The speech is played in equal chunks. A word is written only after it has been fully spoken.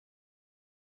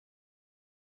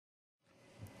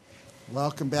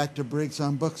Welcome back to Briggs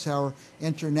on Books, our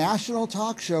international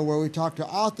talk show where we talk to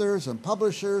authors and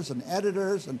publishers and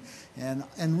editors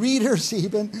and readers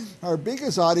even. Our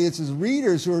biggest audience is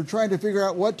readers who are trying to figure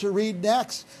out what to read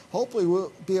next. Hopefully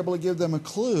we'll be able to give them a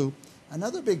clue.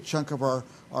 Another big chunk of our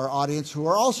audience who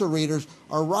are also readers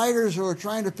are writers who are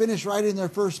trying to finish writing their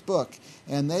first book.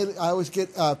 And I always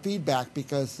get feedback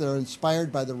because they're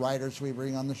inspired by the writers we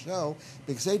bring on the show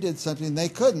because they did something they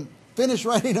couldn't. Finish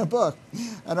writing a book.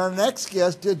 And our next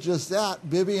guest did just that,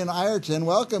 Vivian Ireton.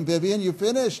 Welcome, Vivian. You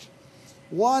finished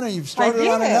one and you've started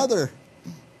on another.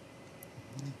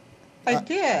 I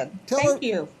did. Thank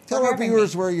you. Tell our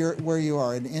viewers where you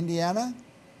are. In Indiana?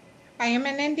 I am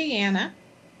in Indiana.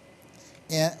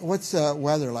 And what's the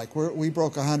weather like? We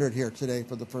broke 100 here today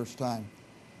for the first time.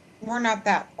 We're not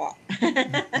that hot.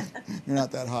 You're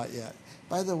not that hot yet.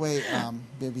 By the way,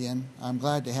 Vivian, I'm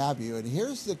glad to have you. And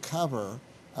here's the cover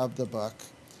of the book.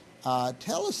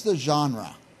 Tell us the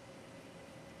genre.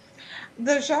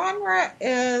 The genre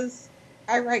is,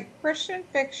 I write Christian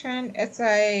fiction. It's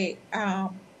a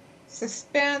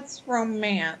suspense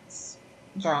romance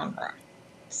genre.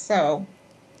 So,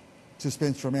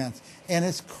 suspense romance, and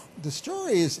the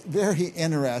story is very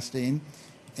interesting.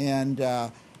 And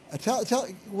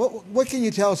what can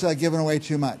you tell us without giving away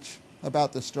too much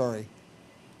about the story?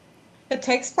 It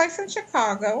takes place in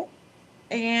Chicago.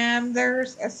 And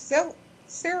there's a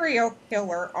serial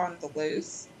killer on the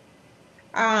loose.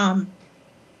 And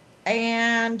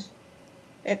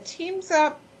it teams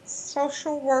up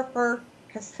social worker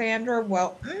Cassandra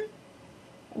Welton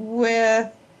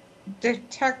with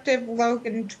Detective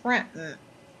Logan Trenton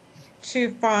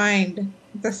to find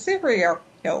the serial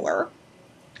killer.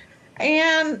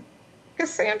 And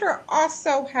Cassandra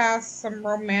also has some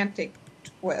romantic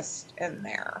twist in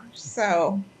there.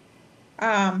 So,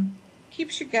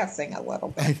 keeps you guessing a little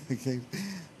bit. Okay.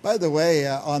 By the way,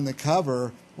 on the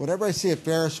cover, whenever I see a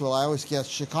Ferris wheel, I always guess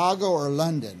Chicago or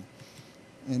London.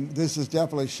 And this is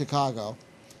definitely Chicago.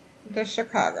 The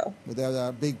Chicago. With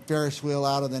a big Ferris wheel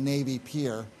out of the Navy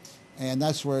Pier. And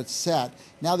that's where it's set.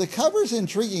 Now, the cover's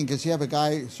intriguing because you have a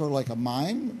guy sort of like a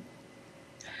mime.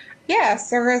 Yes,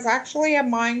 there is actually a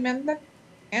mime in the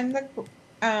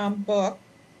book.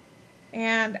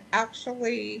 And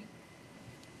actually,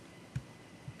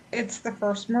 it's the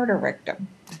first murder victim.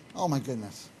 Oh, my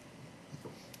goodness.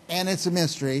 And it's a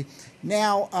mystery.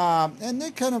 Now, and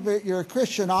then you're a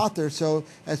Christian author, so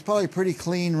that's probably pretty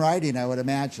clean writing, I would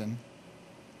imagine.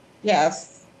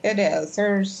 Yes, it is.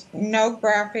 There's no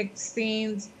graphic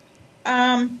scenes.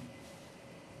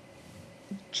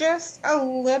 Just a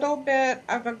little bit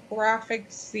of a graphic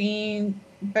scene,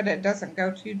 but it doesn't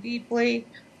go too deeply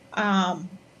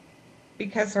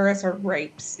because there is a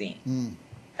rape scene.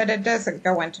 But it doesn't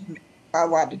go into a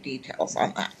lot of details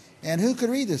on that. And who could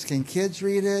read this? Can kids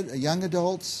read it? Young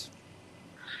adults?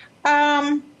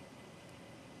 I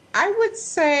would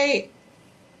say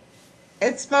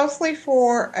it's mostly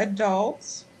for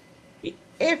adults.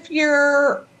 If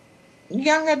you're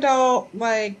young adult,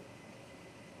 like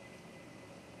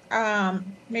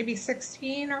maybe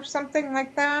 16 or something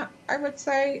like that, I would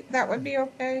say that would be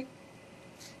okay.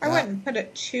 I wouldn't put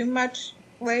it too much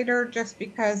later just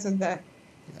because of the...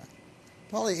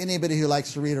 Probably anybody who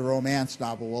likes to read a romance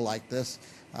novel will like this.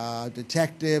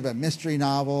 Detective, a mystery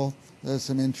novel. There's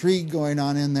some intrigue going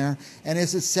on in there. And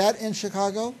is it set in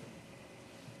Chicago?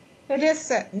 It is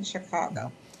set in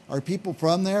Chicago. Are people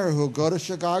from there who go to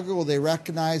Chicago? Will they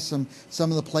recognize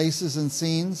some of the places and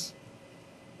scenes?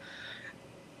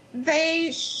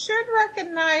 They should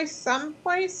recognize some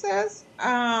places.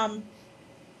 And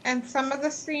some of the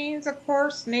scenes, of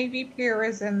course, Navy Pier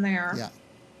is in there. Yeah.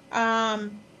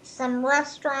 Some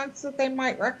restaurants that they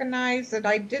might recognize that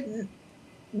I didn't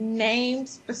name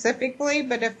specifically,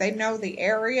 but if they know the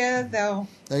area,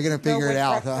 they're going to figure it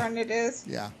out, huh? Restaurant it is.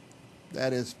 Yeah,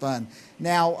 that is fun.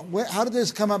 Now, how did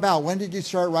this come about? When did you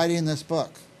start writing this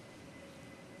book?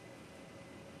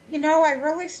 You know, I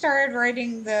really started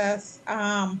writing this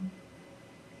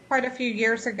quite a few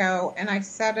years ago, and I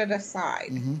set it aside.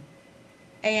 Mm-hmm.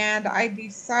 And I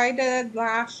decided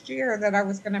last year that I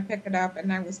was going to pick it up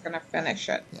and I was going to finish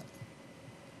it. Yeah.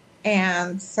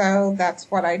 And so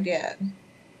that's what I did.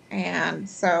 And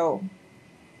so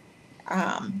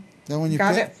then when you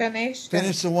got it finished.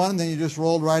 Finished the one, then you just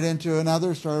rolled right into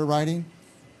another, started writing?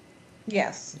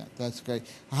 Yes. Yeah, that's great.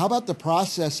 How about the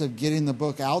process of getting the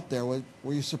book out there? Were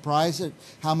you surprised at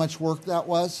how much work that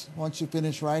was once you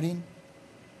finished writing?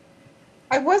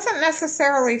 I wasn't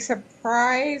necessarily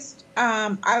surprised.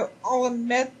 I'll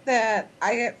admit that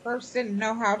I at first didn't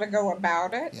know how to go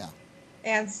about it. Yeah.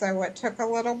 And so it took a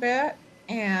little bit.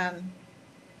 And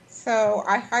So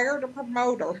I hired a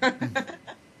promoter.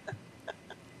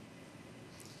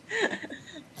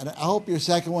 And I hope your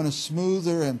second one is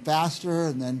smoother and faster.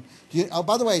 And then, oh,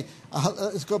 by the way,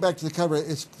 let's go back to the cover.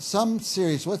 It's some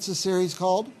series. What's the series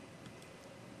called?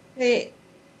 The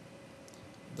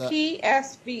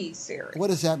PSV series. What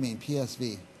does that mean,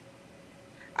 PSV?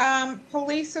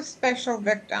 Police of Special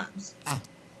Victims.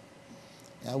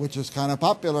 Yeah, which is kind of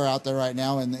popular out there right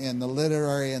now in the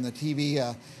literary and the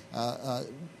TV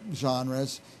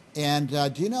genres. And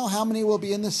do you know how many will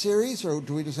be in this series, or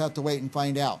do we just have to wait and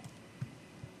find out?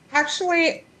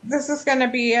 Actually, this is going to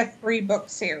be a 3-book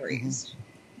series.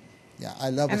 Yeah, I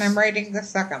love it. And I'm writing the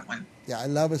second one. Yeah, I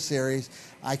love a series.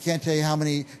 I can't tell you how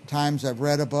many times I've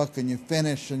read a book and you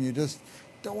finish and you just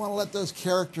don't want to let those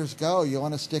characters go. You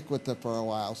want to stick with it for a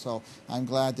while. So I'm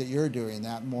glad that you're doing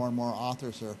that. More and more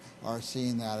authors are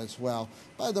seeing that as well.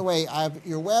 By the way, I have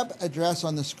your web address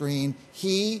on the screen,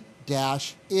 he-is-able,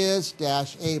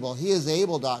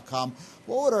 heisable.com.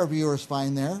 What would our viewers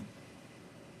find there?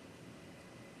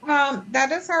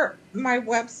 That is my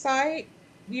website.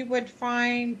 You would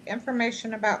find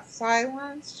information about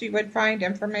silence. You would find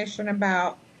information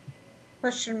about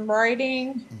Christian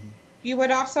writing. Mm-hmm. You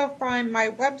would also find my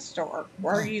web store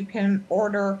where you can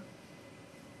order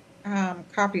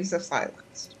copies of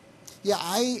Silenced. Yeah,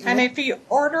 and if you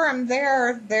order them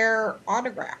there, they're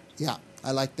autographed. Yeah,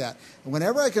 I like that.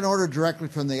 Whenever I can order directly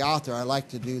from the author, I like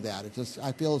to do that.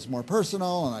 I feel it's more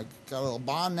personal, and I got a little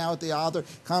bond now with the author.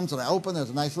 Comes and I open, there's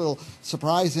a nice little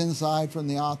surprise inside from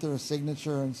the author, a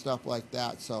signature and stuff like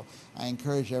that. So I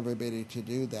encourage everybody to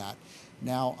do that.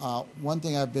 Now, one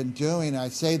thing I've been doing, I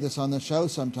say this on the show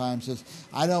sometimes, is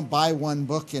I don't buy one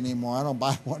book anymore. I don't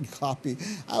buy one copy.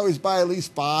 I always buy at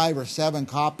least 5 or 7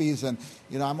 copies, and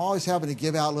I'm always having to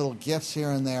give out little gifts here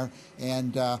and there,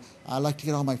 and I like to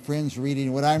get all my friends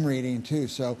reading what I'm reading too.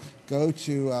 So go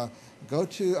to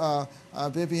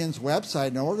Vivian's website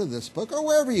and order this book, or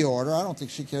wherever you order. I don't think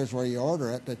she cares where you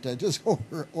order it, but just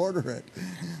order it,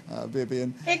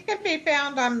 Vivian. It can be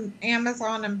found on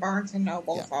Amazon and Barnes &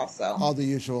 Noble also. All the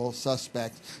usual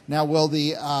suspects. Now, will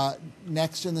the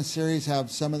next in the series have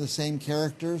some of the same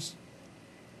characters?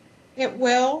 It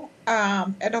will.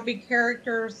 It'll be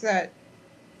characters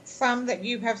some that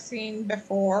you have seen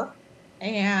before,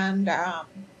 and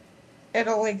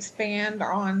it'll expand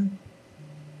on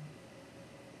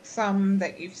some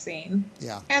that you've seen.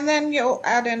 Yeah. And then you'll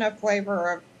add in a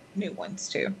flavor of new ones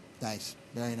too. Nice.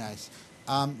 Very nice.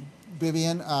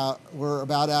 Vivian, we're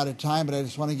about out of time, but I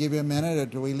just want to give you a minute.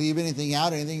 Do we leave anything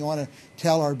out? Anything you want to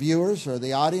tell our viewers or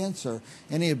the audience, or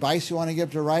any advice you want to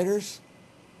give to writers?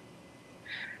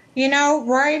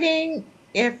 Writing,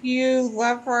 if you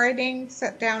love writing,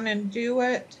 sit down and do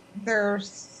it.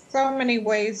 There's so many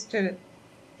ways to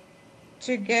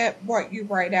get what you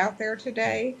write out there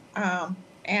today.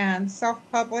 And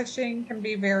self-publishing can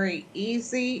be very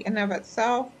easy in of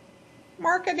itself.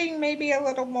 Marketing may be a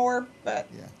little more, but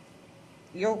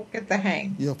you'll get the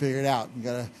hang. You'll figure it out. You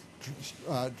got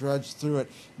to drudge through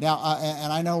it. Now,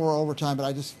 and I know we're over time,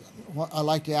 but I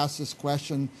like to ask this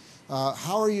question.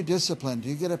 How are you disciplined? Do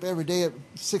you get up every day at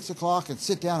 6 o'clock and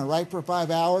sit down and write for 5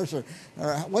 hours, or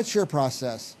what's your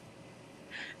process?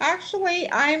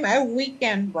 Actually, I'm a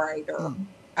weekend writer.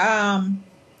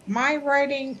 My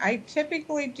writing, I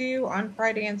typically do on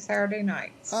Friday and Saturday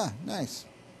nights. Ah, nice.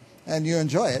 And you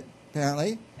enjoy it,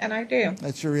 apparently. And I do.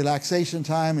 That's your relaxation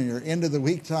time and your end of the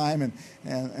week time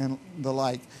and the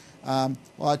like. Well,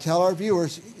 I tell our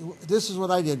viewers, this is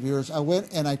what I did, viewers. I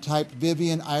went and I typed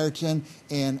Vivian Ireton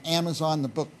in Amazon. The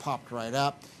book popped right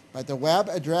up. But the web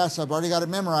address, I've already got it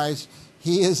memorized.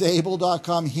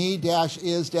 Heisable.com,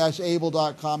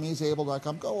 he-is-able.com,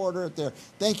 heisable.com. Go order it there.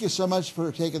 Thank you so much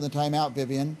for taking the time out,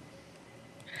 Vivian.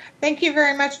 Thank you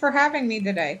very much for having me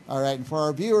today. All right, and for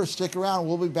our viewers, stick around.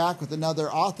 We'll be back with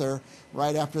another author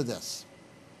right after this.